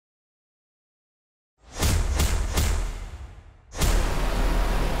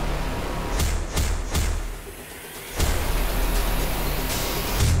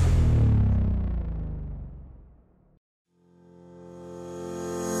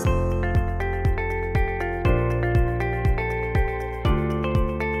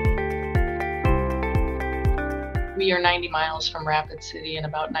We are 90 miles from Rapid City and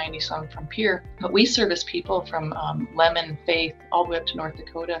about 90 some from Pierre, but we service people from Lemon, Faith, all the way up to North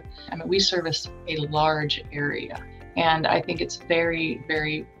Dakota. I mean, we service a large area, and I think it's very,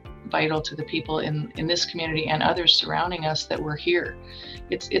 very vital to the people in this community and others surrounding us that we're here.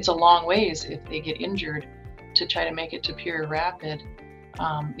 It's a long ways if they get injured to try to make it to Pierre Rapid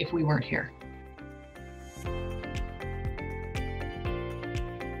if we weren't here.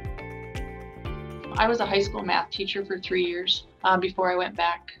 I was a high school math teacher for 3 years before I went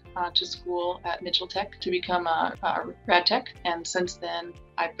back to school at Mitchell Tech to become a rad tech. And since then,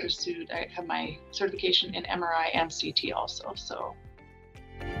 I have my certification in MRI and CT also. So.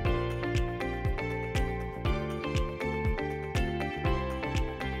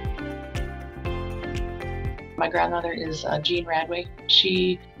 My grandmother is Jean Radway.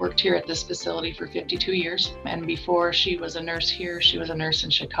 She worked here at this facility for 52 years. And before she was a nurse here, she was a nurse in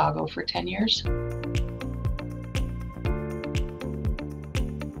Chicago for 10 years.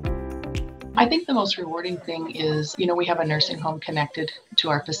 I think the most rewarding thing is, we have a nursing home connected to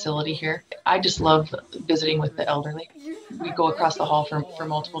our facility here. I just love visiting with the elderly. We go across the hall for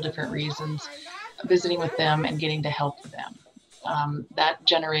multiple different reasons, visiting with them and getting to help them. That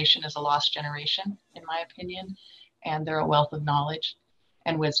generation is a lost generation, in my opinion, and they're a wealth of knowledge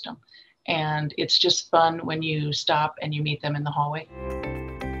and wisdom. And it's just fun when you stop and you meet them in the hallway.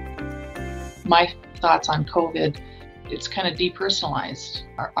 My thoughts on COVID, it's kind of depersonalized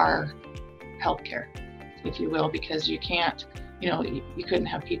our healthcare, if you will, because you can't, you couldn't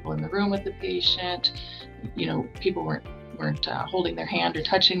have people in the room with the patient. People weren't holding their hand or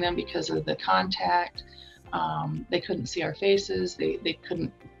touching them because of the contact. They couldn't see our faces. They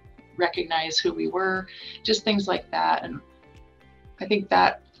couldn't recognize who we were, just things like that. And I think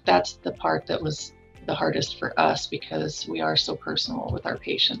that's the part that was the hardest for us because we are so personal with our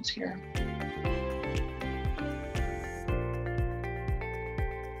patients here.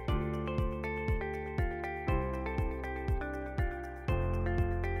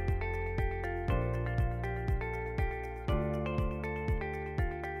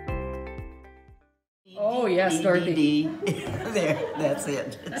 Oh, yes, Dorothy. There, that's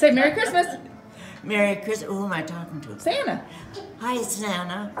it. Say Merry Christmas. Merry Christmas. Who am I talking to? Santa. Hi,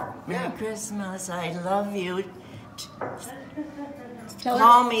 Santa. Merry Christmas. I love you.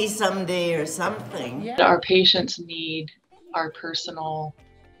 Call me someday or something. Yeah. Our patients need our personal,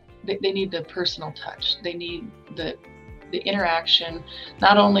 they need the personal touch. They need the interaction,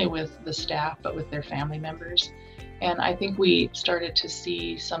 not only with the staff, but with their family members. And I think we started to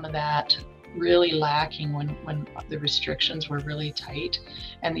see some of that really lacking when the restrictions were really tight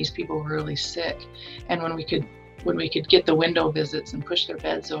and these people were really sick. And when we could get the window visits and push their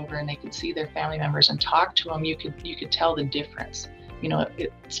beds over and they could see their family members and talk to them, you could tell the difference.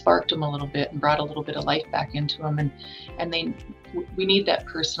 It sparked them a little bit and brought a little bit of life back into them. And we need that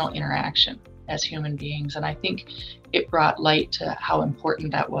personal interaction as human beings. And I think it brought light to how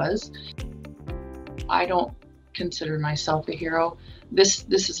important that was. I don't consider myself a hero. This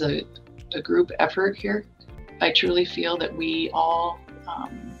is a group effort here. I truly feel that we all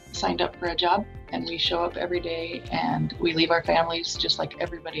signed up for a job and we show up every day and we leave our families just like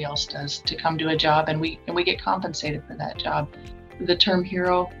everybody else does to come to a job, and we get compensated for that job. The term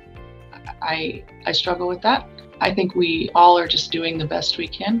hero, I struggle with that. I think we all are just doing the best we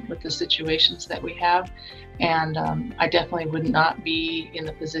can with the situations that we have. And I definitely would not be in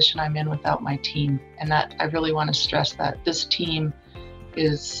the position I'm in without my team. And that I really want to stress that this team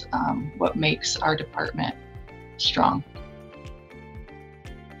is what makes our department strong.